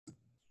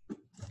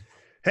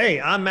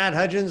Hey, I'm Matt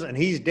Hudgens, and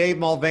he's Dave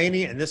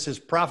Mulvaney, and this is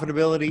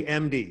Profitability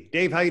MD.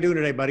 Dave, how you doing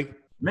today, buddy?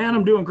 Man,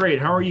 I'm doing great.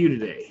 How are you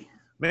today?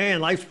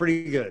 Man, life's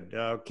pretty good.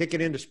 Kicking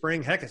into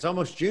spring. Heck, it's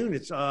almost June.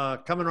 It's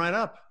coming right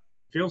up.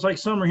 Feels like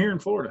summer here in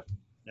Florida.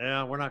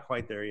 Yeah, we're not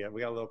quite there yet. We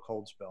got a little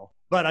cold spell.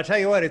 But I tell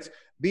you what, it's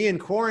being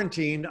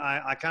quarantined.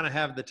 I kind of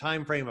have the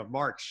time frame of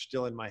March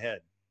still in my head.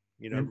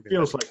 It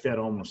feels like that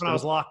almost. When I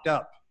was locked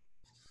up.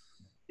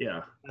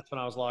 Yeah. That's when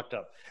I was locked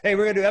up. Hey,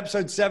 we're going to do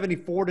episode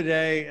 74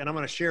 today, and I'm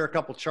going to share a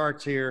couple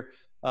charts here.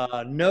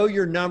 Know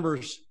your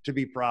numbers to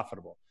be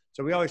profitable.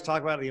 So we always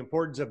talk about the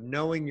importance of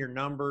knowing your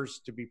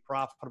numbers to be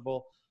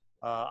profitable.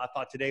 I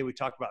thought today we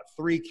talked about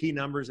 3 key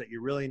numbers that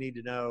you really need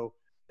to know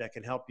that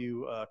can help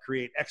you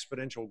create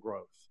exponential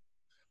growth.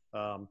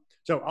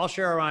 So I'll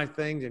share my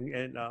things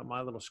and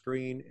my little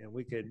screen, and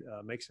we could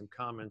make some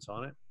comments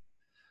on it.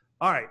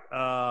 All right.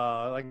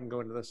 I can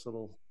go into this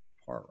little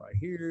part right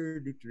here.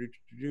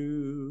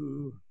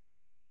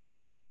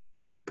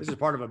 This is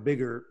part of a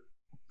bigger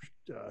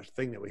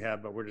thing that we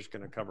have, but we're just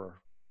going to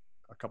cover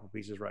a couple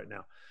pieces right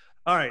now.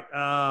 All right.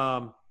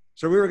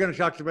 So we were going to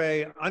talk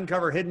today,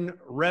 uncover hidden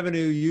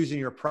revenue using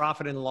your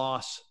profit and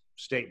loss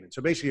statement.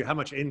 So basically how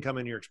much income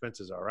and your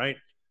expenses are, right?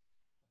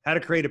 How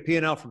to create a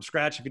P&L from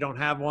scratch if you don't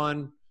have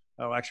one.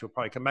 Oh, actually, we'll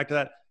probably come back to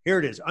that. Here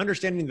it is.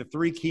 Understanding the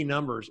 3 key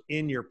numbers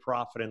in your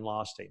profit and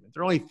loss statement.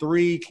 There are only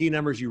 3 key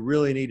numbers you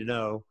really need to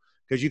know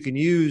because you can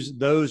use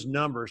those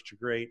numbers to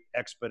create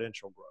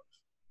exponential growth,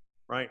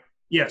 right?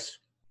 Yes,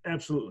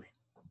 absolutely.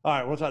 All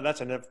right, well, that's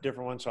a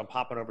different one, so I'm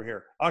popping over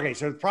here. Okay,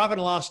 so the profit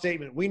and loss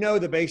statement, we know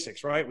the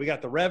basics, right? We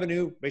got the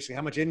revenue, basically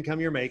how much income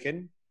you're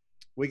making.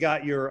 We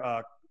got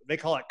your, they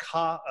call it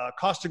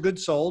cost of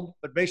goods sold,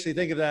 but basically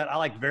think of that, I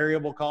like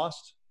variable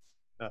cost.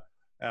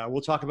 We'll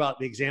talk about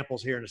the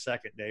examples here in a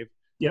second, Dave.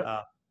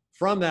 Yeah.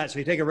 From that, so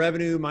you take a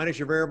revenue minus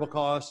your variable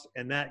cost,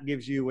 and that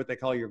gives you what they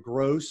call your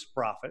gross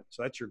profit.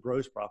 So that's your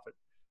gross profit.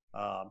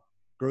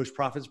 Gross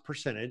profit's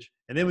percentage.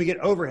 And then we get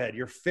overhead,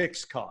 your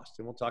fixed cost.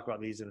 And we'll talk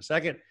about these in a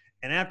second.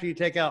 And after you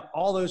take out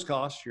all those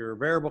costs, your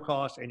variable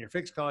costs and your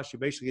fixed costs, you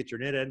basically get your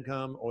net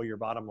income or your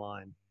bottom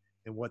line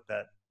and what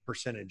that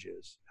percentage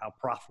is, how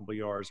profitable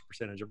you are as a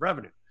percentage of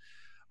revenue.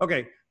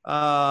 Okay.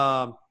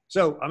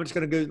 So I'm just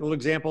going to give a little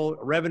example.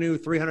 Revenue,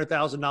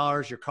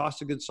 $300,000. Your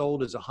cost of goods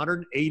sold is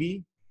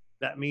 180.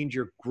 That means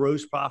your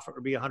gross profit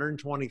would be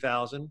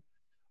 120,000,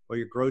 or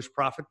your gross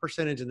profit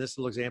percentage in this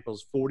little example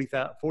is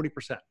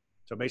 40%.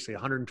 So basically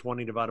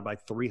 120 divided by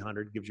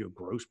 300 gives you a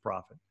gross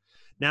profit.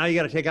 Now you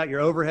got to take out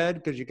your overhead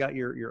because you got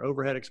your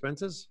overhead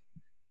expenses,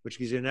 which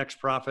gives you a next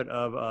profit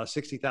of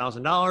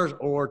 $60,000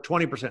 or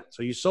 20%.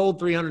 So you sold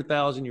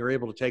 300,000, you're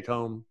able to take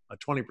home a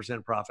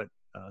 20% profit,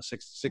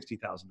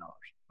 $60,000.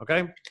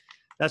 Okay.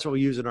 That's what we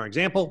use in our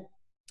example.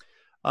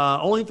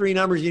 Only 3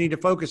 numbers you need to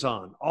focus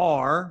on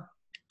are,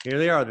 here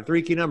they are, the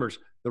 3 key numbers: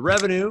 the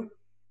revenue,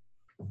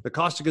 the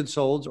cost of goods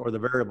sold or the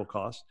variable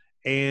cost,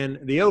 and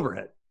the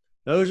overhead.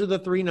 Those are the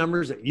 3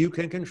 numbers that you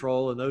can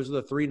control, and those are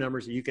the 3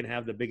 numbers that you can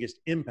have the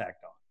biggest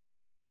impact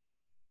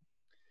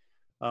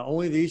on.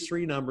 Only these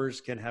 3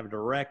 numbers can have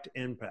direct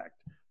impact.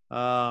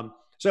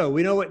 So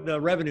we know what the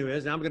revenue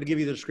is. Now I'm going to give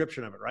you the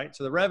description of it, right?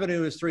 So the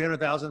revenue is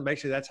 300,000.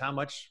 Basically, that's how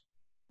much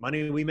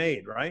money we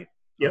made, right?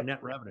 Yep.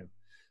 Net revenue.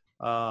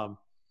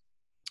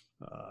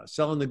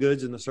 Selling the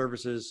goods and the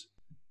services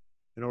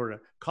in order to.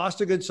 Cost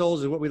of goods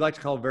sold is what we like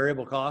to call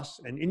variable costs.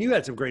 And you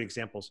had some great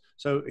examples.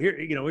 So here,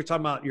 we're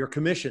talking about your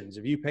commissions.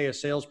 If you pay a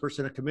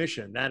salesperson a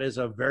commission, that is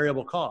a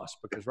variable cost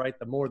because, right,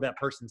 the more that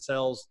person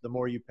sells, the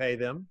more you pay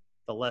them,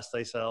 the less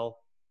they sell.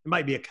 It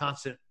might be a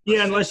constant.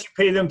 Yeah, unless you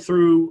pay them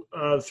through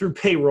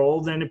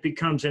payroll, then it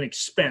becomes an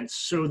expense.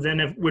 So then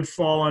it would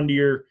fall under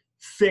your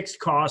fixed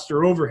cost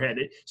or overhead.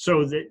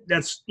 So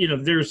that's, these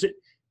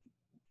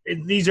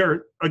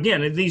are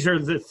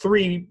the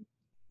 3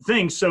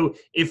 things. So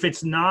if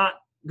it's not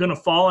going to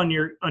fall on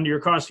your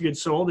cost of goods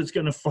sold, it's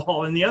going to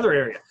fall in the other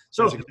area.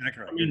 So that's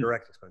exactly right. Your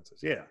direct expenses.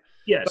 Yeah.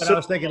 Yeah. But I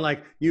was thinking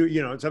like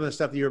some of the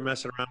stuff that you were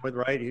messing around with,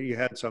 right? You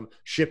had some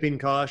shipping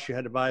costs. You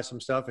had to buy some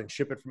stuff and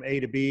ship it from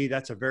A to B.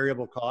 That's a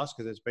variable cost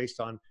because it's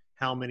based on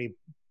how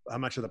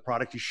much of the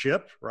product you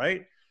ship,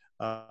 right?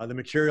 The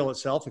material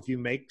itself, if you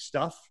make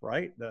stuff,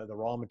 right? The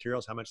raw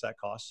materials, how much that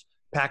costs.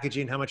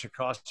 Packaging, how much it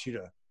costs you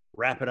to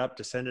wrap it up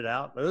to send it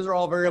out. Those are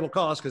all variable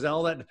costs because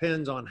all that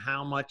depends on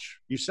how much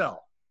you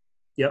sell.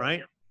 Yep.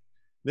 Right.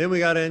 Then we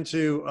got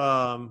into,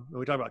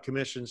 we talk about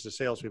commissions to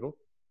salespeople.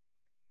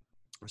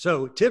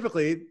 So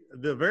typically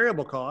the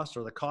variable cost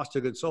or the cost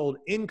of goods sold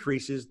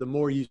increases the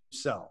more you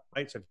sell,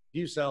 right? So if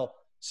you sell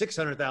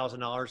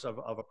 $600,000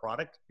 of a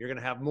product, you're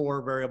going to have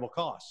more variable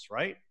costs,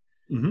 right?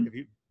 Mm-hmm. If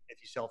you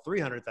sell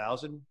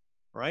 300,000,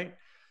 right?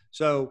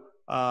 So,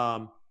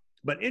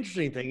 but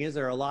interesting thing is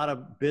there are a lot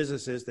of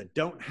businesses that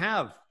don't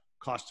have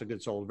cost of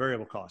goods sold,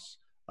 variable costs.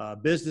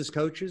 Business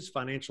coaches,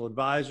 financial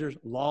advisors,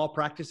 law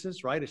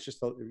practices, right? It's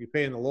just you're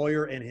paying the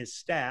lawyer and his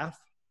staff,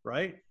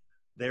 right?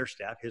 Their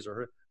staff, his or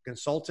her.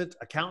 Consultant,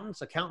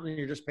 accountants,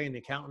 you're just paying the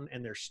accountant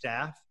and their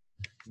staff.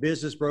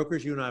 Business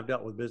brokers, you and I have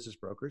dealt with business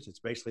brokers. It's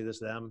basically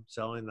them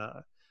selling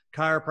the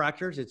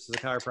chiropractors. It's the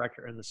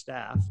chiropractor and the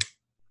staff.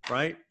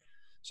 right?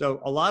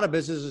 So a lot of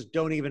businesses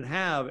don't even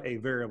have a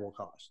variable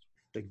cost.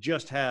 They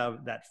just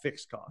have that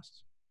fixed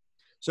cost.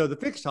 So the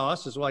fixed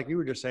cost is, like you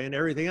were just saying,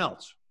 everything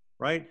else,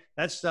 right?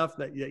 That's stuff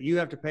that you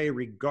have to pay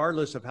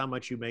regardless of how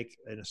much you make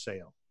in a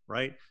sale,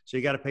 right? So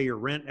you got to pay your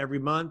rent every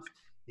month.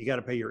 You got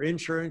to pay your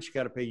insurance. You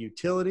got to pay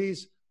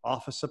utilities,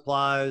 office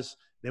supplies.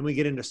 Then we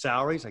get into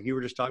salaries, like you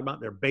were just talking about.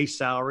 Their base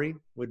salary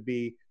would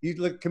be, you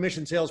look at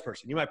commission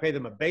salesperson, you might pay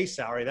them a base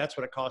salary. That's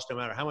what it costs no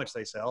matter how much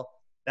they sell.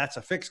 That's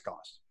a fixed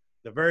cost.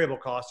 The variable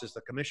cost is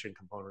the commission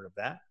component of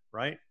that,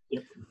 right?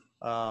 Yep.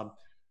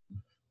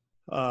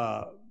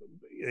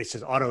 It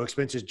says auto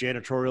expenses,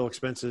 janitorial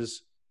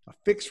expenses. A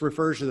fixed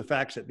refers to the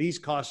fact that these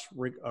costs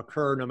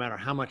occur no matter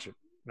how much.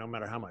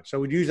 So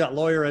we'd use that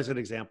lawyer as an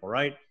example,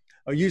 right?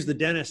 Or use the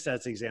dentist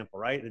as an example,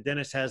 right? The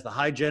dentist has the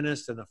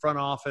hygienist and the front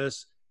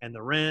office and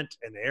the rent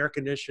and the air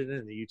conditioning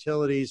and the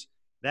utilities.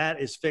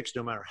 That is fixed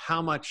no matter how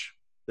much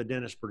the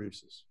dentist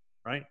produces,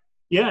 right?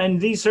 Yeah,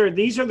 and these are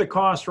the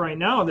costs right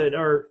now that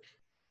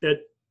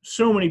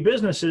so many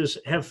businesses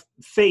have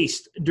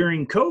faced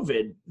during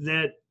COVID,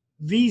 that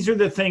these are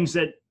the things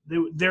that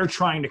they're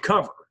trying to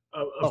cover,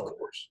 of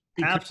course.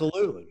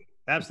 Absolutely.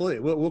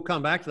 We'll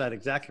come back to that.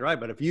 Exactly right.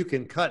 But if you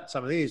can cut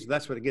some of these,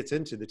 that's what it gets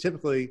into.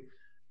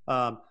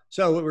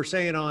 So what we're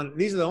saying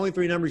these are the only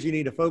three numbers you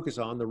need to focus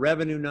on: the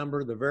revenue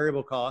number, the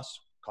variable costs,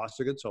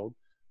 cost of goods sold,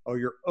 or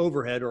your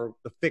overhead, or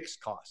the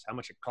fixed costs, how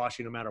much it costs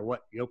you no matter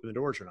what, you open the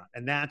doors or not.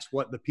 And that's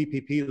what the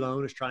PPP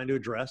loan is trying to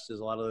address,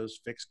 is a lot of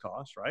those fixed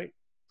costs, right?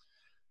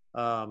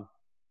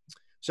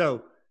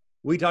 So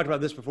we talked about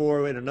this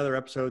before in another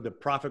episode, the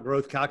profit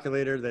growth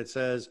calculator, that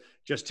says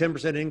just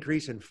 10%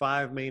 increase in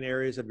 5 main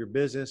areas of your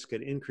business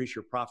could increase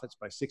your profits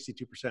by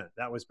 62%.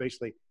 That was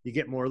basically, you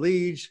get more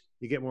leads,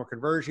 you get more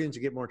conversions,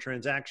 you get more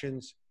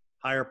transactions,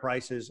 higher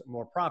prices,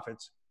 more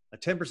profits. A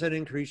 10%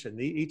 increase in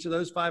each of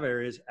those 5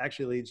 areas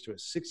actually leads to a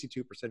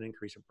 62%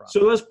 increase in profit.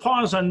 So let's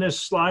pause on this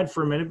slide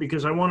for a minute,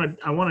 because I want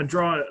to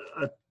draw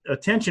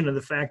attention to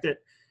the fact that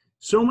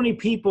so many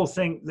people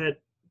think that,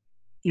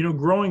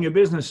 growing a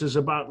business is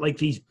about like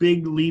these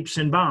big leaps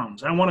and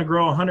bounds. I want to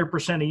grow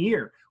 100% a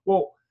year.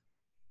 Well,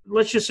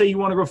 let's just say you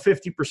want to grow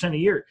 50% a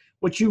year.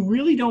 What you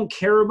really don't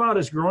care about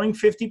is growing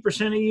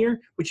 50% a year.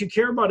 What you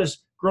care about is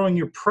growing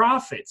your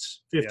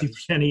profits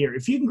 50% a year.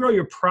 If you can grow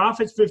your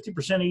profits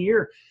 50% a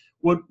year,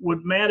 what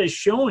Matt is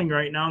showing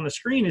right now on the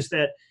screen is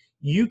that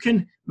you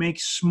can make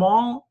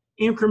small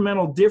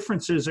incremental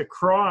differences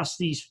across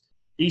these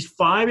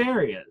 5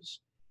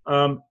 areas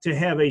to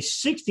have a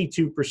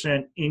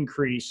 62%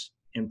 increase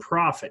in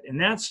profit. And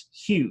that's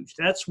huge.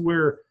 That's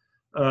where,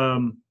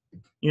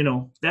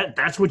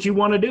 that's what you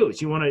want to do,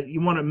 is you want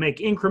to make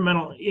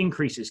incremental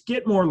increases,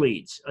 get more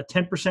leads, a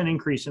 10%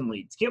 increase in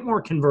leads, get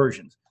more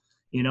conversions,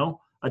 a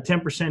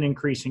 10%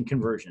 increase in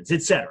conversions,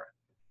 et cetera.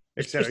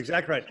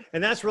 Exactly right.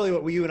 And that's really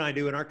what you and I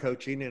do in our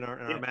coaching, in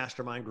our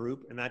mastermind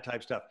group, and that type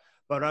of stuff.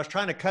 But I was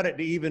trying to cut it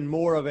to even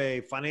more of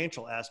a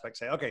financial aspect.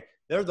 Say, okay,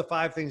 there are the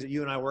 5 things that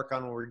you and I work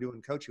on when we're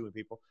doing coaching with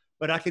people,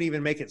 but I could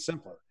even make it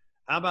simpler.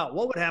 How about,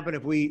 what would happen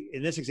if we,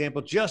 in this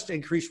example, just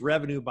increase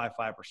revenue by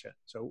 5%?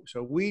 So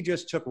we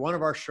just took one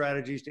of our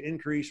strategies to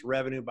increase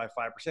revenue by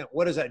 5%.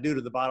 What does that do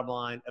to the bottom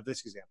line of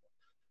this example?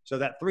 So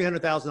that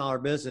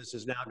 $300,000 business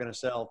is now going to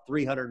sell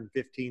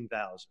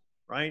 $315,000,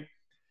 right?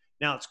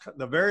 Now, it's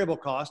the variable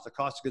cost, the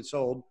cost of goods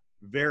sold,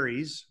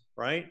 varies,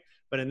 right?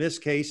 But in this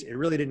case, it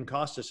really didn't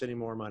cost us any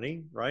more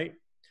money, right?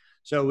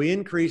 So we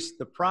increased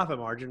the profit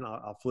margin.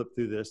 I'll flip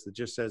through this. That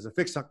just says the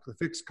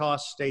fixed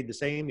cost stayed the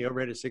same. The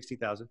overhead is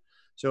 $60,000.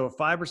 So a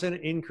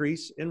 5%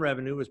 increase in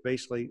revenue was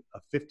basically a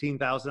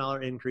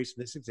 $15,000 increase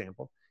in this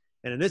example.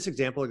 And in this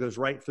example, it goes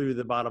right through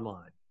the bottom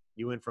line.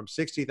 You went from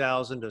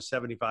 $60,000 to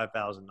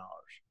 $75,000.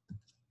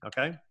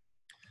 Okay.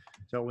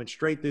 So it went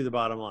straight through the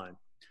bottom line.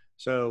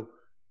 So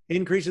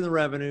increase in the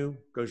revenue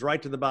goes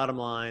right to the bottom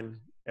line,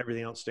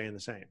 everything else staying the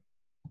same.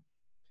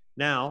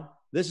 Now,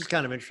 this is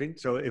kind of interesting.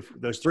 So if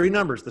those 3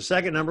 numbers, the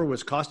second number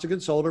was cost of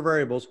goods sold or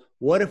variables.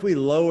 What if we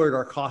lowered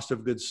our cost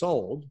of goods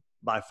sold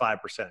by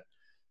 5%?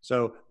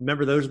 So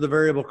remember, those are the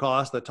variable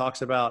costs that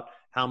talks about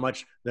how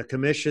much the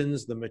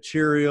commissions, the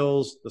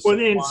materials, the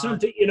supply. And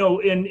something,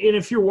 and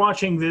if you're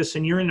watching this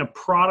and you're in a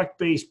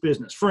product-based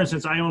business, for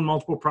instance, I own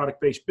multiple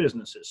product-based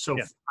businesses. So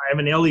I have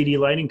an LED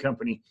lighting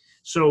company.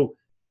 So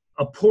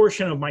a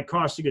portion of my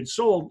cost of goods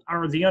sold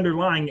are the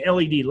underlying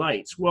LED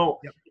lights. Well,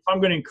 if I'm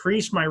going to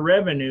increase my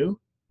revenue,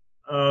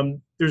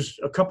 there's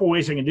a couple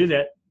ways I can do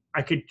that.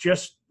 I could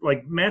just,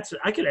 like Matt said,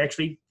 I could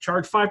actually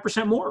charge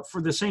 5% more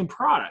for the same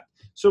product.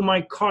 So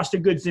my cost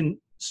of goods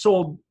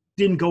sold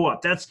didn't go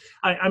up.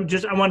 I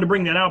wanted to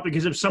bring that out,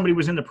 because if somebody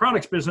was in the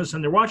products business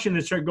and they're watching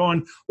this, they're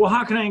going, well,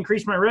 how can I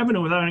increase my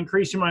revenue without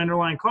increasing my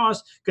underlying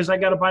cost? Because I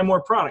got to buy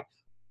more product.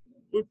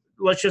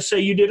 Let's just say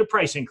you did a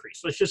price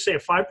increase. Let's just say a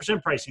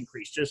 5% price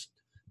increase, just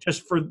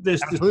just for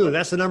this. Absolutely.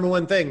 That's the number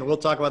one thing. We'll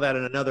talk about that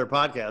in another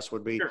podcast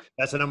would be, Sure.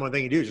 That's the number one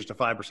thing you do is just a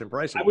 5%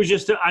 price.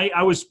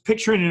 I was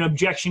picturing an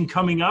objection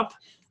coming up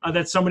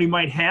that somebody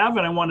might have,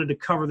 and I wanted to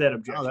cover that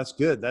objection. Oh, that's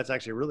good. That's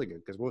actually really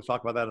good because we'll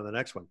talk about that in the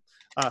next one.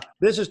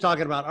 This is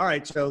talking about, all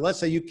right, so let's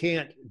say you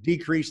can't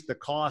decrease the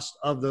cost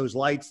of those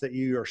lights that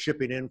you are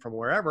shipping in from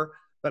wherever,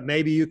 but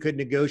maybe you could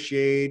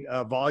negotiate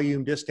a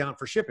volume discount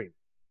for shipping,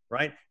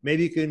 right?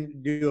 Maybe you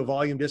can do a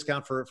volume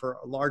discount for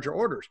larger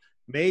orders.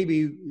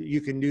 Maybe you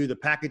can do the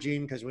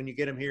packaging because when you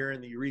get them here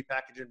and you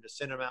repackage them to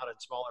send them out in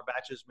smaller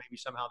batches, maybe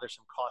somehow there's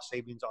some cost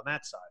savings on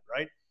that side,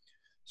 right?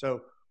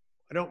 So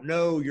I don't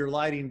know your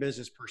lighting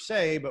business per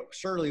se, but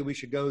certainly we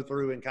should go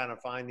through and kind of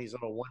find these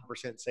little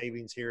 1%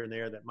 savings here and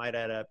there that might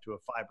add up to a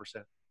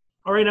 5%.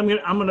 All right, I'm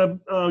gonna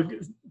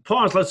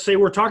pause. Let's say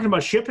we're talking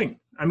about shipping.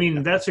 I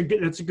mean, that's a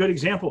good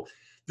example.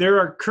 There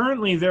are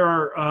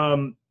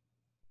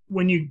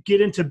when you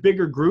get into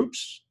bigger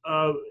groups,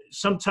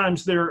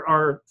 sometimes there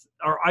are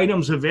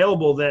items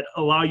available that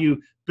allow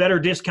you better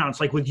discounts,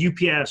 like with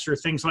UPS or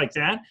things like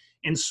that.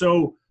 And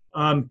so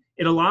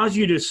it allows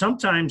you to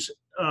sometimes,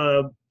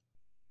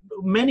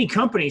 many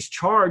companies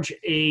charge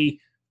a,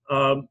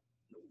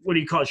 what do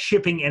you call it,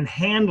 shipping and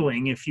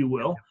handling, if you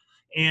will.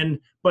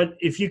 But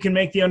if you can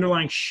make the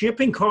underlying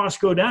shipping costs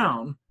go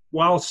down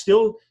while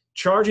still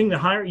charging the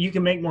higher, you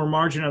can make more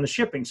margin on the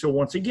shipping. So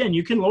once again,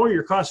 you can lower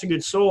your cost of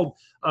goods sold,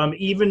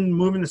 even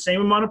moving the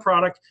same amount of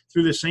product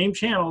through the same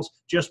channels,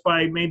 just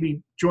by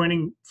maybe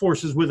joining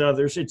forces with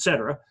others, et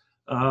cetera,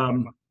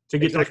 to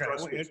get those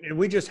costs. And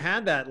we just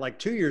had that like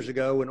 2 years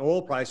ago when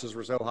oil prices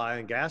were so high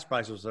and gas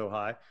prices were so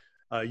high,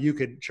 you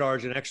could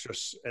charge an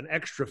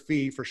extra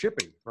fee for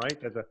shipping,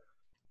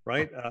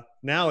 right?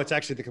 Now it's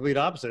actually the complete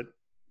opposite.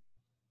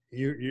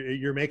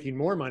 You're making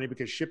more money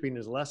because shipping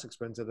is less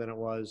expensive than it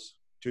was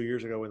 2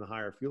 years ago in the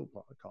higher fuel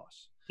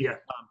costs. Yeah.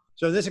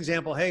 So in this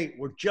example, hey,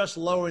 we're just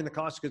lowering the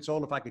cost of goods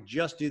sold. If I could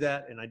just do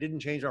that and I didn't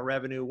change our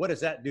revenue, what does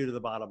that do to the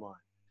bottom line?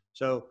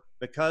 So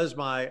because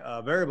my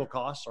variable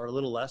costs are a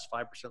little less,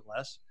 5%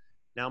 less,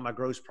 now my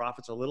gross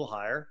profit's a little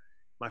higher.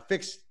 My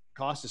fixed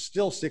cost is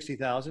still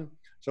 $60,000.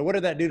 So what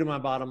did that do to my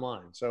bottom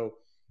line? So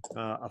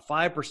a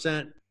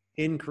 5%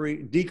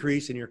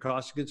 decrease in your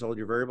cost of goods sold,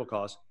 your variable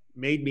cost,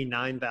 made me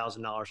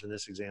 $9,000 in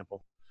this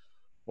example,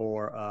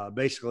 or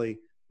basically,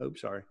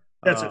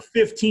 that's a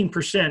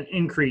 15%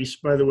 increase,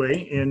 by the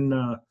way, in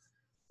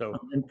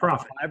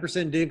profit.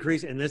 5%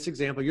 increase in this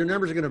example. Your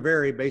numbers are going to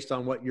vary based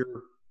on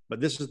but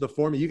this is the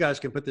formula. You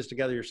guys can put this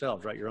together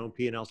yourselves, right? Your own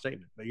P&L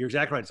statement. But you're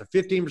exactly right. It's a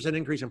 15%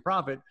 increase in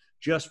profit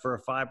just for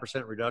a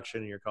 5%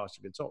 reduction in your cost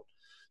of goods sold.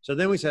 So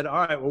then we said, all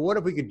right, well, what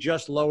if we could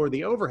just lower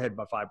the overhead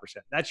by 5%?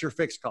 That's your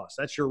fixed cost.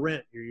 That's your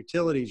rent, your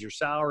utilities, your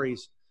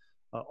salaries,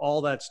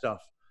 all that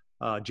stuff.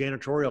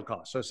 Janitorial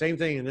costs. So same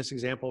thing in this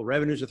example,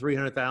 revenues of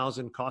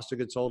 300,000, cost of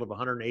goods sold of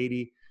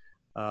 180,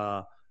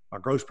 our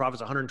gross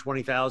profits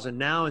 120,000.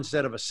 Now,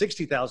 instead of a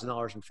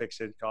 $60,000 in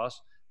fixed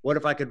costs, what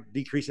if I could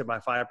decrease it by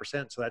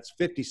 5%? So that's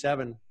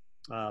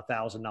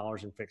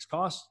 $57,000 in fixed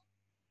costs,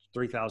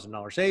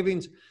 $3,000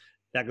 savings.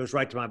 That goes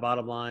right to my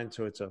bottom line.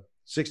 So it's a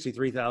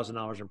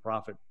 $63,000 in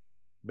profit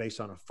based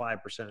on a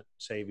 5%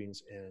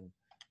 savings in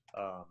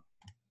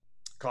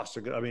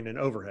in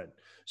overhead.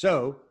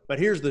 So, but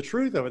here's the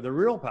truth of it. The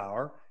real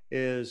power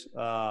is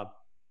what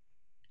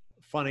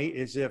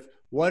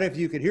if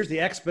you could, here's the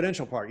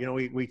exponential part. You know,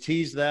 we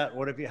teased that.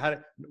 What if you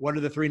had, what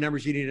are the three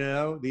numbers you need to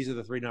know? These are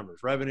the three numbers: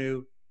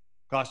 revenue,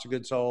 cost of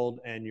goods sold,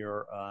 and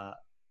your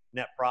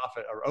net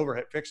profit or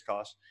overhead fixed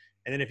costs.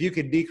 And then if you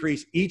could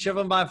decrease each of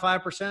them by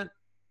 5%,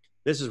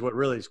 this is what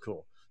really is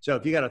cool. So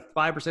if you got a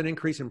 5%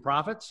 increase in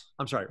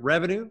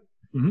revenue,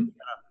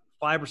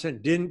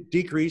 5%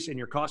 decrease in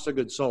your cost of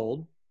goods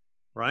sold,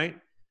 right?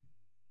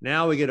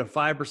 Now we get a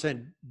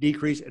 5%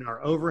 decrease in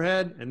our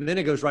overhead, and then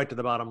it goes right to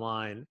the bottom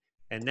line.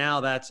 And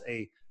now that's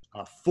a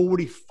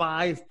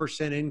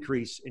 45%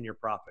 increase in your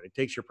profit. It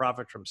takes your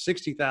profit from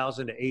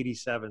 60,000 to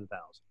 87,000.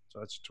 So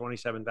that's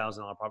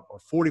 $27,000 profit,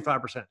 or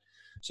 45%.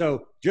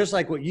 So just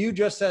like what you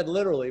just said,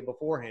 literally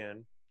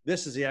beforehand,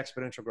 this is the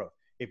exponential growth.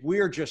 If we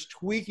are just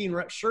tweaking,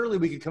 surely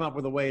we could come up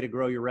with a way to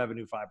grow your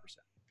revenue 5%.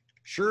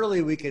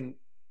 Surely we can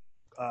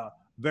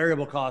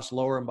variable costs,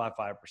 lower them by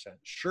 5%.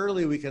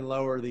 Surely we can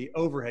lower the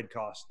overhead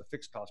costs, the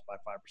fixed costs, by 5%.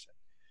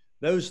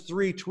 Those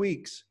three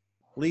tweaks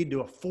lead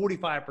to a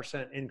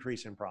 45%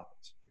 increase in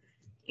profits.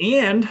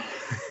 And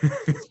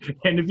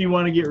if you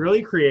want to get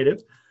really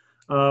creative,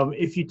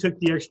 if you took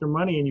the extra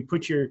money and you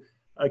put your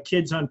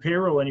kids on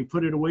payroll and you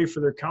put it away for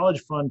their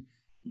college fund,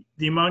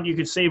 the amount you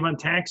could save on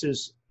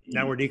taxes.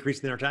 Now we're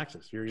decreasing our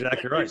taxes. You're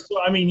exactly right.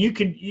 So, I mean, you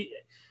could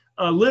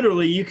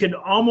literally, you could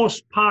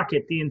almost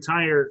pocket the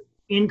entire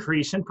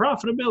increase in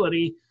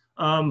profitability.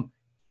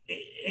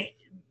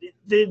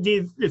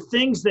 The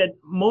things that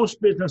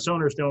most business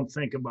owners don't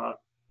think about.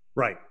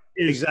 Right.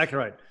 Exactly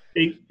right.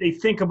 They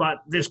think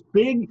about this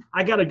big,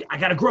 I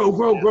gotta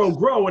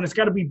grow, and it's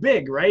gotta be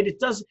big, right?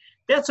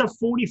 That's a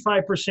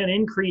 45%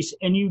 increase,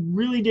 and you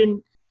really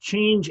didn't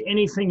change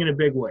anything in a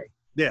big way.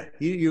 Yeah,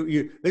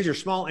 these are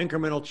small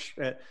incremental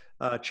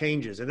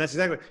changes, and that's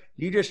exactly,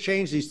 you just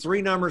change these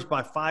three numbers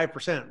by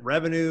 5%: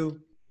 revenue,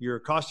 your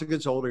cost of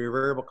goods sold or your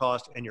variable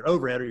cost, and your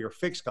overhead or your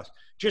fixed cost.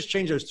 Just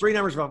change those three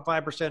numbers by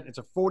 5%. It's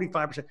a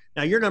 45%.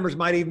 Now your numbers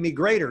might even be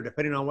greater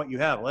depending on what you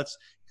have. Let's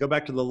go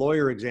back to the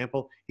lawyer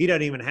example. He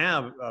doesn't even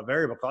have a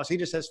variable cost. He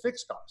just has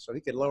fixed costs, so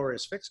he could lower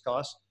his fixed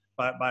costs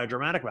by a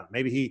dramatic amount.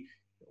 Maybe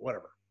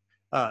whatever.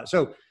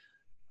 So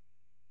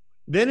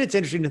then it's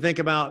interesting to think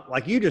about,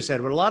 like you just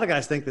said, what a lot of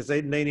guys think that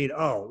they need,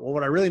 oh, well,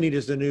 what I really need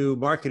is a new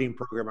marketing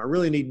program. I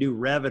really need new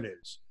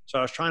revenues. So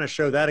I was trying to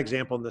show that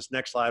example in this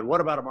next slide.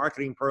 What about a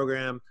marketing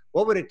program?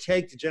 What would it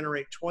take to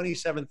generate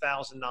 $27,000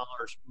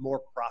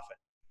 more profit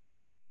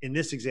in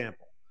this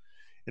example?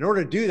 In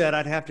order to do that,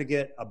 I'd have to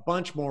get a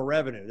bunch more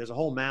revenue. There's a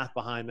whole math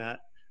behind that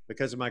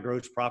because of my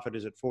gross profit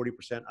is at 40%.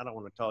 I don't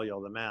want to tell you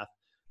all the math,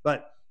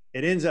 but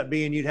it ends up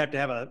being, you'd have to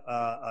have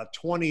a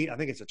 20, I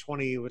think it's a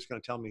 20, what's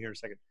going to tell me here in a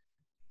second.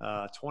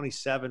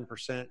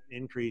 27%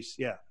 increase.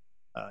 Yeah.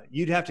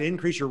 You'd have to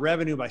increase your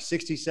revenue by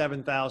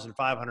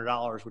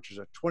 $67,500, which is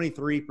a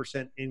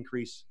 23%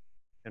 increase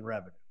in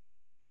revenue.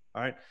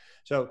 All right.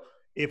 So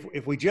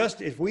if we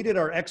did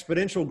our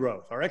exponential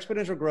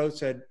growth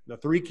said the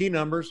three key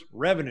numbers: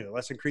 revenue,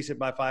 let's increase it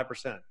by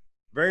 5%;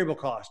 variable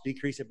cost,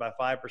 decrease it by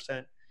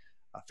 5%;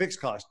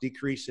 fixed cost,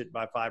 decrease it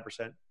by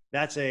 5%.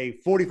 That's a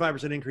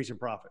 45% increase in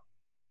profit.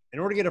 In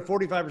order to get a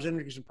 45%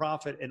 increase in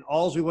profit, and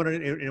all we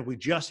wanted, and if we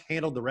just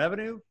handled the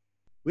revenue,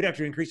 we'd have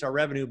to increase our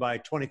revenue by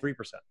 23%.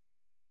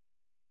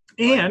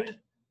 And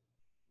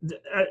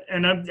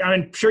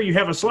I'm sure you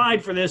have a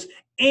slide for this,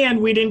 and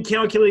we didn't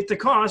calculate the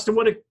cost and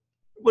what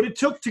it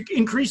took to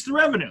increase the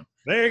revenue.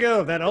 There you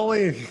go. That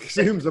only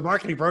assumes the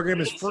marketing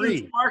program is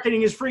free.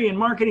 Marketing is free, and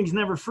marketing's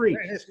never free.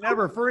 It's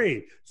never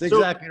free. That's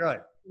exactly right.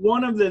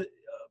 One of the,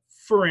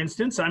 for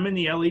instance, I'm in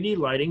the LED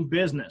lighting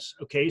business.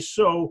 Okay,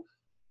 so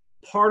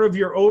part of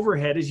your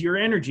overhead is your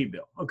energy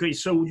bill. Okay,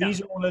 so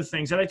these are one of the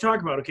things that I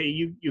talk about. Okay,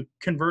 you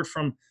convert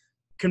from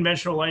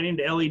conventional lighting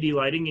to LED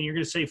lighting, and you're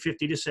going to save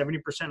 50 to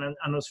 70%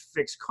 on those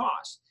fixed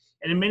costs.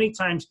 And then many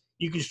times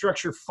you can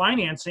structure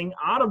financing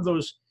out of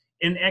those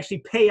and actually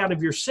pay out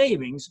of your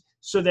savings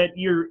so that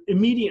you're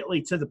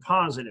immediately to the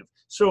positive.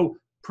 So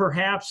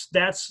perhaps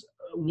that's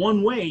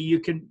one way you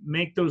can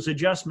make those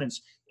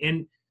adjustments.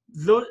 And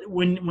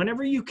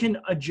whenever you can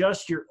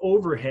adjust your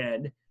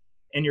overhead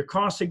and your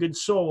cost of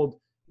goods sold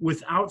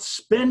without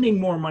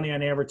spending more money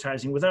on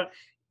advertising, that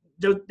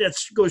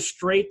goes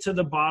straight to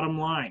the bottom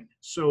line.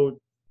 So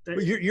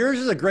yours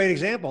is a great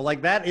example.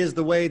 Like, that is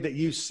the way that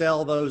you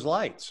sell those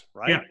lights,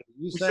 right? Yeah.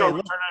 You say return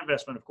on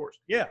investment, of course.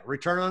 Yeah,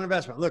 return on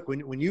investment. Look,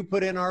 when you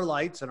put in our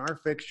lights and our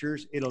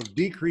fixtures, it'll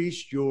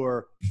decrease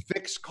your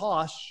fixed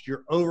costs,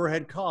 your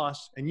overhead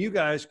costs, and you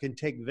guys can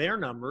take their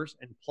numbers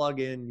and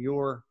plug in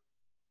your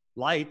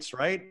lights,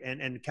 right?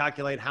 And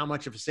calculate how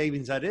much of a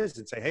savings that is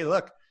and say, hey,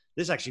 look,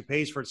 this actually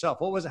pays for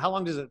itself. What was it? How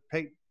long does it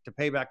to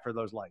pay back for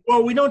those lights?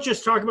 Well, we don't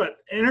just talk about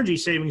energy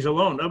savings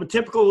alone. A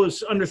typical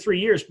is under 3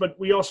 years, but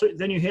we also,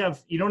 then you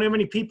don't have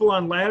any people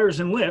on ladders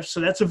and lifts. So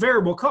that's a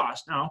variable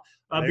cost now.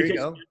 There you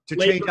go. To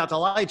change out the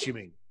lights, you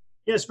mean?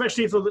 Yeah,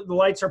 especially if the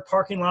lights are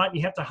parking lot and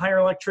you have to hire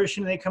an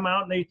electrician, and they come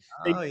out and they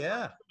the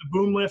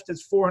boom lift,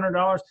 it's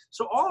 $400.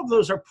 So all of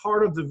those are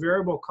part of the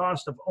variable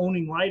cost of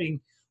owning lighting.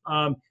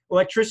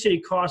 Electricity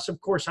costs,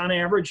 of course, on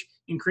average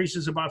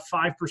increases about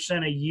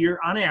 5% a year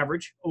on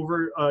average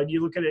over,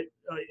 you look at it,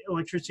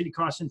 electricity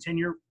costs in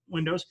 10-year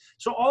windows.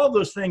 So all of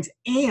those things,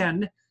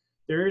 and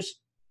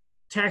there's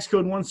tax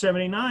code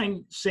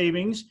 179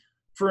 savings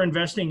for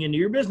investing into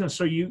your business.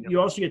 So you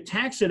also get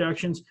tax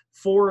deductions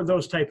for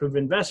those type of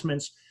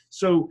investments.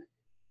 So,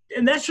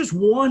 and that's just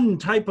one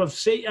type of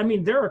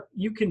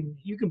you can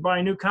buy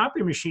a new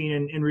copy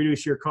machine and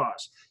reduce your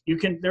costs.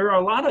 There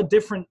are a lot of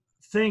different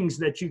things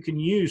that you can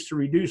use to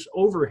reduce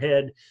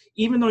overhead,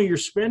 even though you're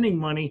spending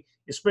money,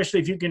 especially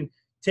if you can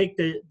take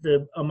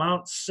the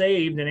amount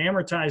saved and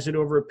amortize it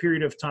over a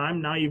period of time.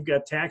 Now you've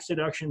got tax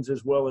deductions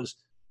as well as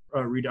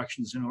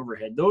reductions in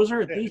overhead. These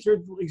are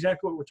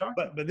exactly what we're talking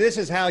about. But this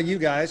is how you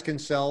guys can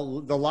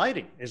sell the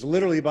lighting, is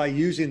literally by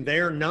using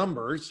their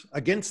numbers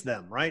against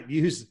them, right?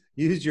 Use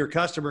your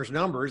customers'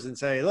 numbers and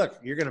say, look,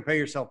 you're going to pay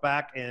yourself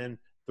back in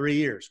 3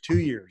 years, 2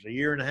 years, a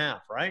year and a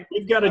half, right?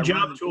 We've got a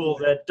job tool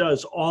that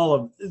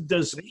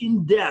goes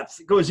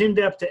in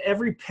depth to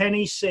every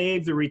penny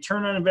saved, the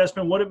return on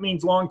investment, what it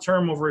means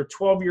long-term over a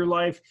 12-year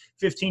life,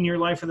 15-year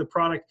life of the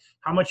product,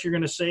 how much you're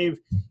going to save.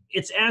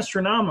 It's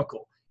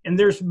astronomical. And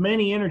there's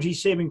many energy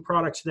saving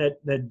products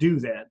that do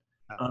that.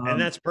 And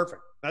that's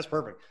perfect. That's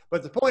perfect.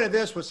 But the point of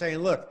this was saying,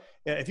 look,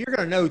 if you're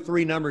going to know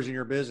three numbers in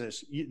your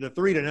business, the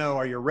three to know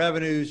are your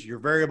revenues, your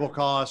variable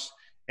costs,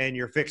 and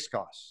your fixed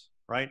costs,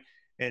 right?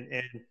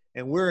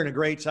 And we're in a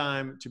great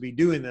time to be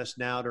doing this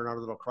now during our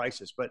little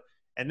crisis.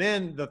 And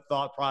then the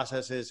thought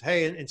process is,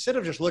 hey, instead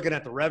of just looking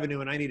at the revenue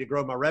and I need to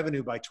grow my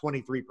revenue by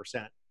 23%,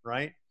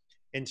 right?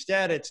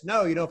 Instead, it's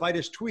no, if I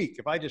just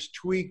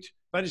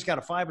got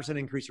a 5%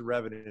 increase in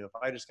revenue, if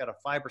I just got a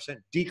 5%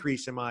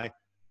 decrease in my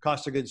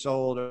cost of goods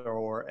sold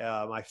or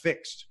my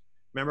fixed,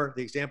 remember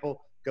the example,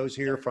 goes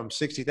here from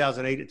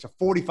 60,008. It's a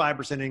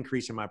 45%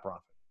 increase in my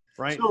profit,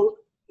 right? So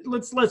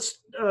let's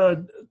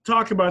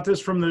talk about this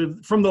from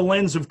the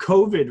lens of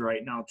COVID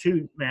right now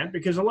too, Matt,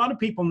 because a lot of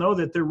people know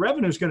that their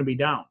revenue is going to be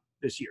down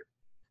this year.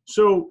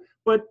 So,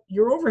 but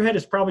your overhead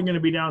is probably going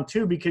to be down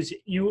too, because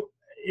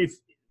if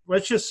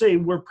let's just say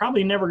we're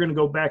probably never going to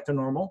go back to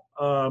normal,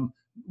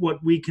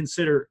 what we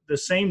consider the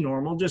same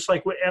normal, just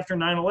like after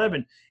 9/11.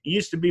 It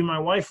used to be my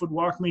wife would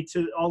walk me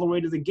all the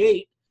way to the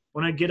gate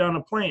when I get on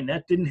a plane.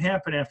 That didn't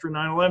happen after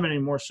 9/11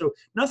 anymore. So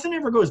nothing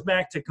ever goes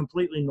back to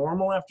completely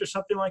normal after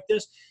something like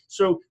this.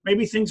 So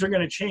maybe things are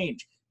going to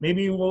change.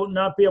 Maybe you will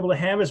not be able to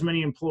have as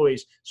many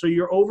employees. So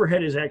your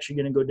overhead is actually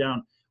going to go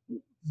down.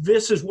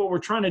 This is what we're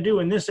trying to do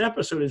in this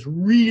episode, is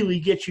really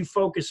get you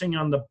focusing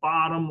on the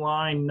bottom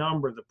line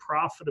number, the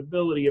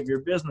profitability of your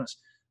business.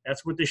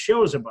 That's what the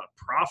show is about,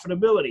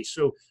 profitability.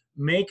 So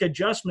make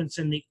adjustments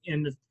in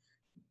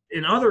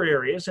other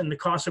areas, in the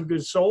cost of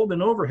goods sold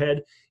and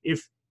overhead,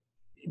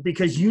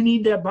 because you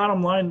need that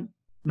bottom line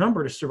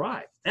number to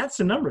survive. That's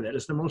the number that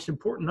is the most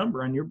important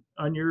number on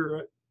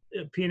your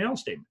P&L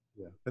statement.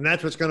 Yeah. And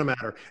that's what's going to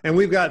matter. And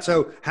we've got,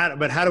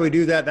 how do we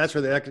do that? That's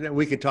where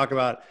we could talk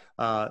about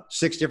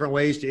 6 different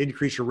ways to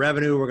increase your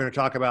revenue. We're going to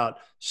talk about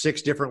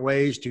 6 different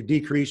ways to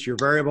decrease your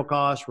variable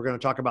costs. We're going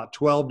to talk about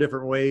 12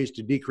 different ways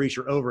to decrease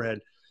your overhead.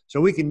 So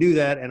we can do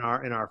that in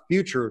our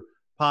future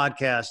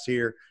podcasts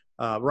here.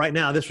 Right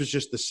now, this was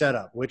just the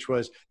setup, which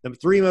was the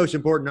 3 most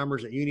important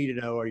numbers that you need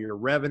to know are your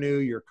revenue,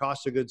 your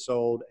cost of goods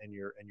sold, and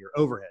your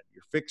overhead,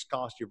 your fixed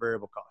cost, your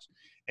variable cost.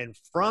 And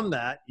from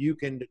that, you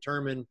can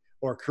determine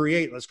or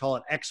create, let's call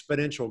it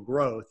exponential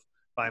growth,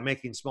 by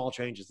making small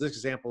changes. This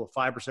example of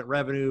 5%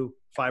 revenue,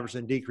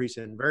 5% decrease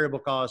in variable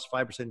costs,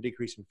 5%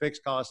 decrease in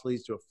fixed costs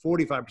leads to a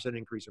 45%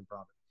 increase in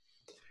profit.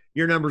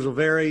 Your numbers will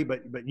vary,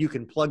 but you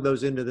can plug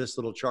those into this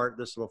little chart,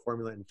 this little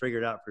formula, and figure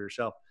it out for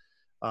yourself.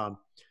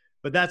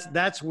 But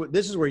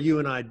this is where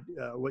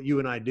what you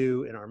and I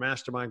do in our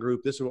mastermind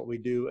group. This is what we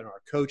do in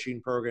our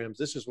coaching programs.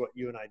 This is what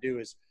you and I do,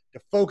 is to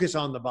focus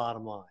on the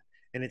bottom line.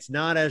 And it's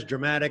not as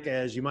dramatic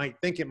as you might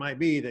think it might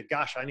be, that,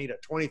 gosh, I need a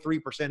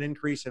 23%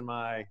 increase in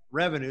my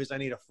revenues. I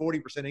need a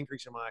 40%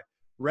 increase in my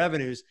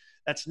revenues.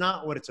 That's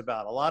not what it's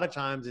about. A lot of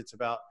times it's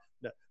about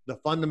the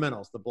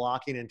fundamentals, the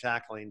blocking and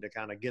tackling to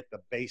kind of get the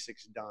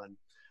basics done.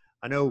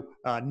 I know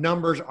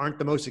numbers aren't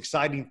the most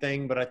exciting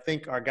thing, but I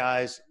think our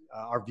guys,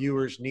 our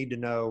viewers need to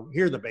know,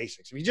 here are the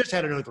basics. If you just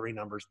had to know 3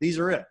 numbers, these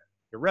are it: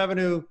 your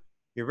revenue,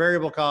 your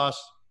variable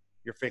costs,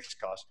 your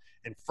fixed costs.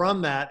 And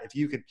from that, if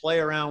you could play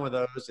around with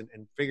those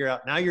and figure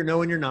out, now you're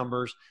knowing your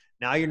numbers,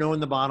 now you're knowing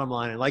the bottom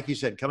line. And like you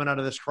said, coming out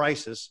of this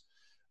crisis,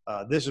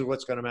 this is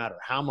what's going to matter.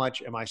 How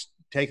much am I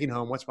taking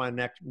home? What's my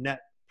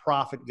net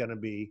profit going to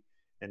be?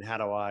 And how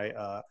do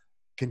I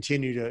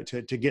continue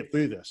to get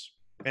through this?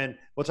 And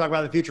we'll talk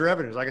about the future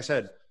revenues. Like I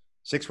said,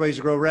 6 ways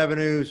to grow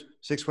revenues,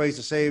 6 ways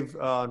to save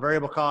on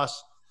variable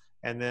costs,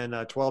 and then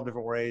 12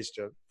 different ways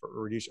to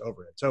reduce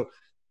overhead. So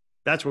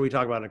that's what we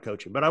talk about in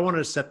coaching. But I wanted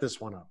to set this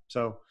one up.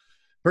 So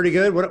pretty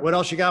good. What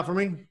else you got for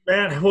me?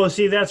 Man, well,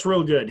 see, that's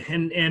real good.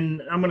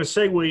 And I'm going to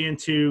segue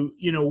into,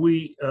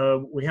 we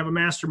have a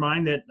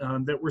mastermind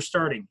that we're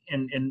starting.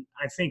 And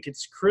I think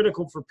it's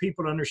critical for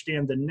people to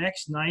understand the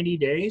next 90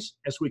 days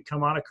as we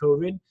come out of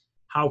COVID,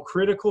 how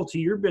critical to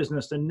your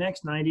business the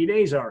next 90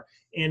 days are.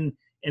 And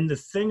the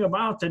thing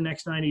about the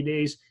next 90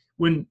 days,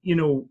 when,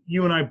 you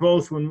and I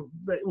both, when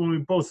we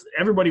both,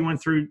 everybody went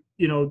through,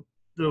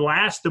 the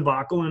last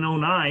debacle in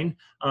 2009,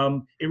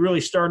 it really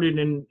started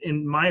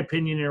in my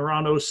opinion, in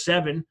around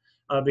 2007,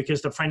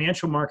 because the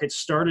financial market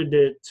started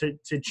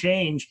to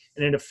change,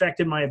 and it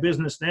affected my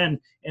business then.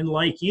 And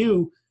like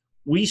you,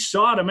 we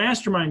sought a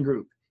mastermind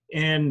group,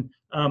 and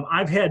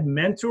I've had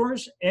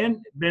mentors and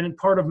been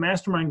part of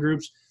mastermind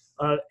groups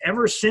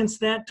ever since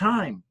that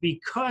time,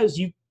 because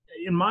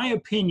in my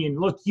opinion,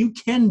 look, you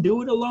can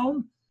do it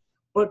alone,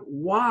 but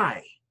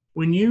why?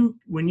 When you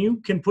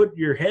can put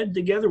your head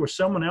together with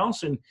someone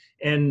else and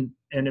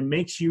it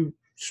makes you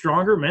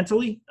stronger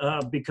mentally,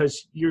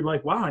 because you're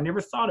like, wow, I never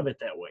thought of it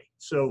that way.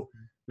 So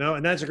no,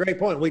 and that's a great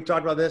point. We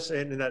talked about this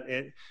in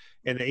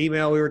the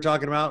email we were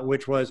talking about,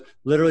 which was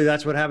literally,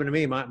 that's what happened to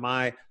me.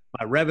 My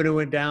revenue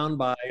went down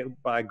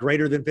by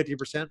greater than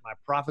 50%. My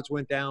profits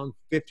went down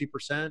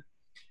 50%.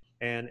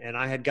 And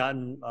I had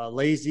gotten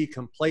lazy,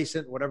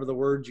 complacent, whatever the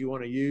words you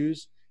want to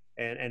use.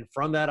 And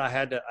from that, I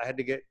had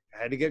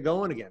to get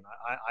going again.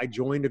 I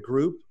joined a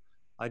group.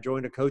 I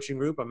joined a coaching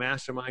group, a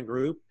mastermind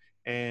group.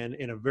 And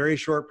in a very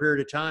short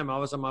period of time, I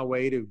was on my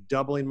way to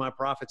doubling my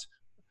profits.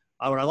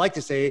 What I like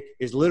to say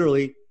is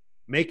literally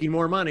making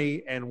more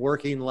money and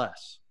working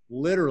less.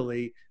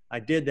 Literally,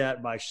 I did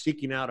that by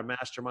seeking out a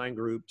mastermind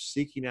group,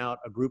 seeking out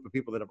a group of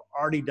people that have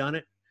already done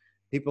it,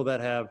 people that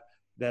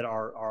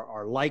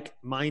are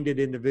like-minded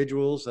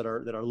individuals that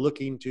are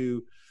looking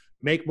to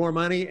make more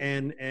money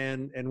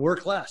and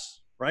work less,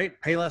 right?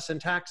 Pay less in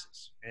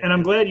taxes. And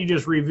I'm glad you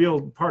just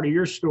revealed part of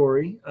your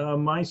story.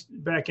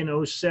 Back in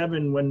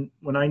 2007,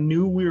 when I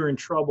knew we were in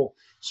trouble.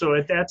 So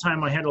at that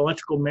time, I had an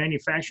electrical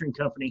manufacturing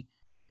company,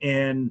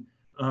 and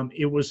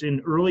it was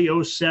in early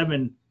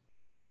 2007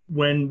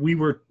 when we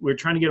were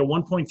trying to get a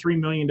 $1.3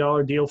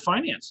 million deal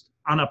financed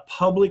on a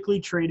publicly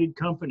traded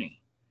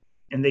company.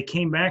 And they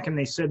came back and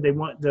they said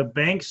the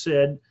bank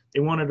said they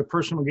wanted a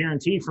personal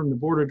guarantee from the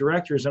board of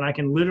directors. And I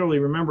can literally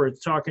remember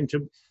talking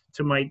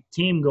to my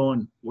team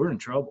going, we're in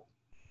trouble.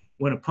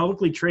 When a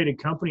publicly traded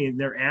company and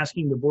they're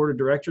asking the board of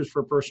directors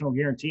for a personal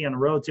guarantee on a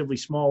relatively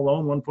small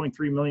loan,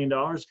 $1.3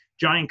 million,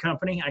 giant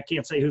company, I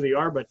can't say who they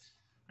are, but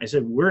I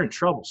said, we're in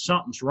trouble.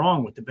 Something's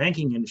wrong with the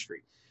banking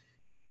industry.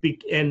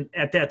 And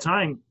at that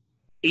time,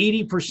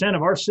 80%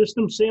 of our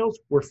system sales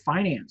were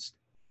financed.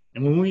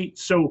 And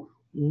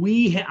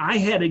I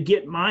had to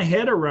get my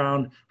head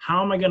around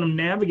how am I going to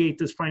navigate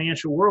this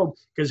financial world?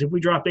 Because if we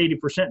dropped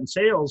 80% in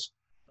sales,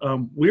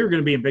 we were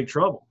going to be in big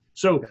trouble.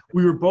 So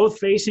we were both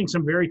facing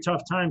some very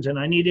tough times, and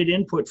I needed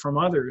input from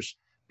others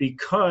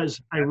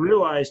because I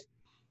realized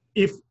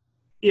if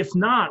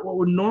not, what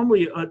would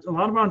normally a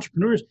lot of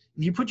entrepreneurs,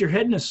 if you put your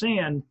head in the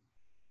sand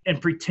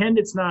and pretend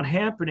it's not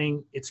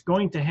happening, it's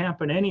going to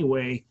happen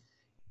anyway.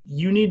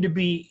 You need to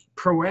be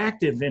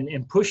proactive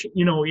and push,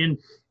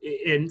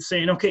 in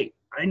saying, okay,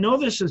 I know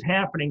this is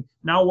happening.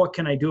 Now what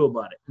can I do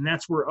about it? And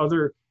that's where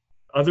other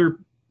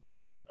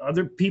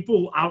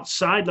people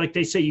outside, like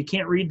they say, you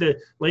can't read the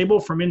label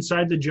from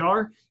inside the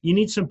jar. You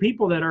need some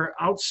people that are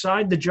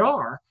outside the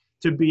jar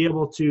to be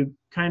able to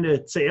kind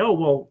of say, oh,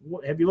 well,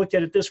 have you looked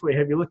at it this way?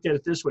 Have you looked at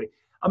it this way?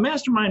 A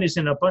mastermind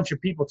isn't a bunch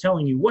of people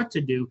telling you what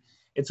to do.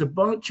 It's a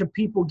bunch of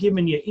people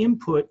giving you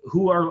input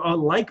who are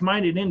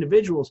like-minded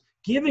individuals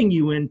giving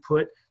you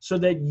input so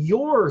that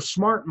your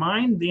smart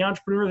mind, the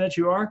entrepreneur that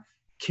you are,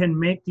 can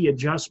make the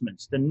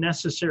adjustments, the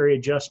necessary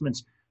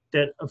adjustments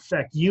that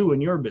affect you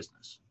and your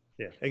business.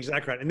 Yeah,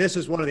 exactly right. And this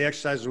is one of the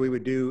exercises we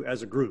would do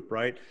as a group,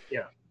 right?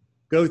 Yeah.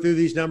 Go through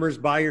these numbers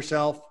by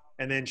yourself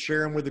and then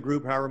share them with the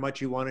group however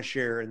much you want to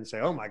share and say,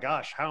 oh my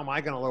gosh, how am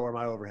I going to lower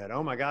my overhead?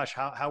 Oh my gosh,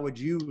 how would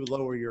you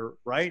lower your,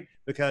 right?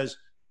 Because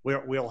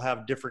we'll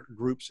have different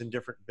groups and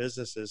different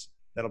businesses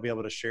that'll be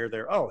able to share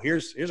their, oh,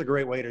 here's a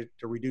great way to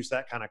reduce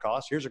that kind of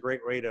cost. Here's a great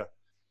way to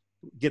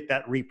get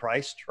that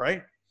repriced,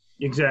 right?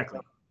 Exactly.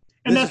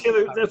 And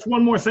that's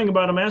one more thing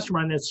about a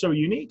mastermind that's so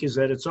unique is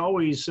that it's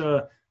always,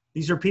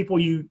 these are people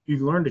you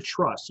learn to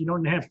trust. You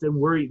don't have to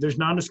worry. There's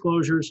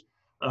non-disclosures.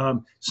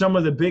 Some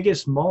of the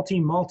biggest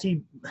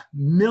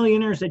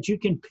multi-millionaires that you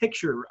can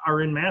picture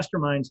are in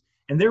masterminds,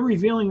 and they're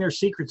revealing their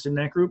secrets in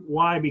that group.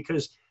 Why?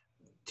 Because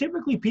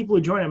typically people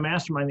who join a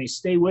mastermind, they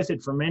stay with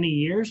it for many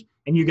years,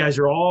 and you guys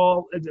are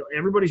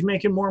everybody's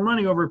making more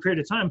money over a period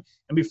of time.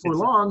 And before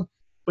long,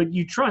 but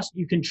you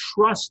can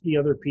trust the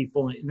other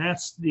people. And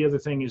that's the other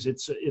thing is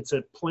it's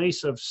a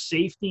place of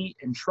safety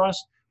and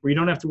trust where you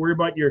don't have to worry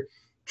about your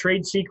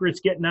trade secrets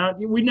getting out.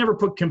 We never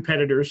put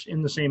competitors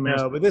in the same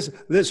mastermind. No, but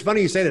this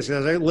funny you say this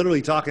because I was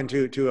literally talking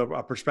to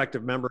a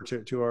prospective member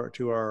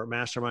to our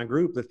mastermind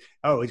group that,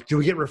 oh, do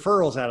we get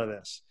referrals out of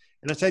this?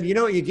 And I said,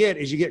 what you get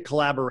is you get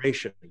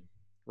collaboration,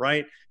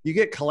 right? You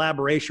get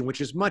collaboration, which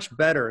is much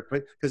better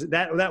because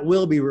that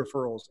will be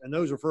referrals, and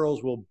those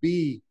referrals will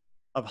be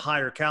of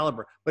higher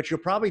caliber, but you'll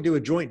probably do a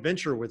joint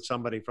venture with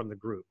somebody from the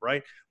group,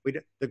 right?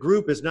 The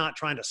group is not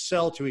trying to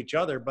sell to each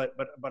other, but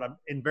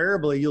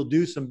invariably you'll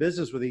do some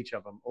business with each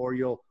of them, or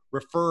you'll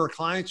refer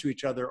clients to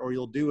each other, or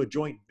you'll do a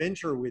joint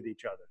venture with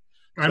each other.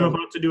 I'm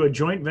about to do a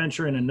joint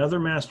venture in another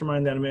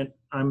mastermind that I'm in.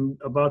 I'm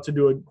about to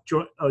do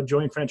a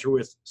joint venture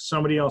with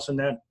somebody else in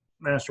that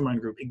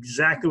mastermind group.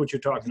 Exactly what you're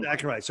talking about.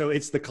 Exactly right. So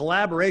it's the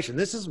collaboration.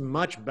 This is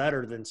much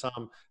better than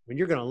when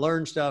you're going to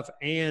learn stuff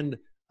and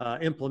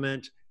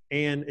implement.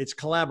 And it's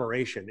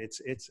collaboration. It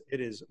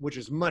is, which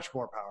is much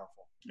more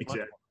powerful.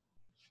 Exactly.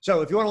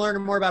 So if you want to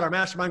learn more about our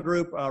mastermind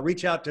group,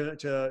 reach out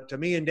to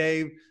me and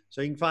Dave.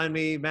 So you can find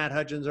me, Matt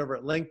Hudgens, over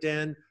at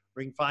LinkedIn,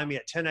 or you can find me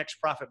at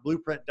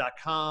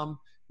 10xprofitblueprint.com.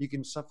 You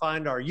can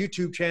find our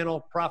YouTube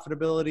channel,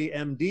 Profitability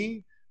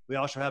MD. We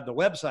also have the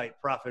website,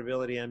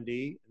 Profitability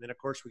MD. And then, of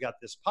course, we got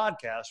this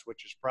podcast,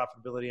 which is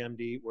Profitability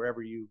MD,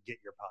 wherever you get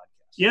your podcast.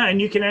 Yeah,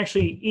 and you can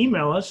actually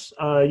email us.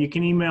 You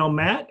can email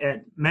Matt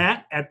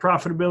at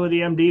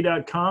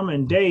profitabilitymd.com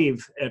and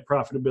Dave at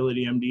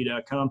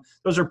profitabilitymd.com.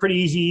 Those are pretty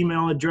easy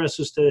email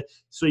addresses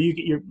so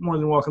you're more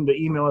than welcome to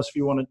email us if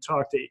you want to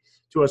talk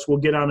to us. We'll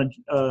get on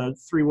a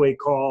three-way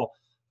call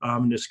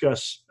and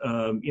discuss,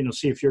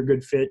 see if you're a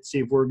good fit, see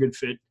if we're a good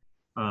fit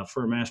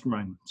for a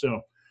mastermind.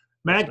 So,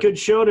 Matt, good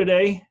show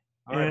today.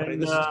 All right, buddy,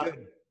 this is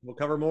good. We'll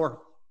cover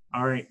more.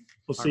 All right.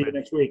 We'll see you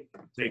next week.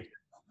 See you.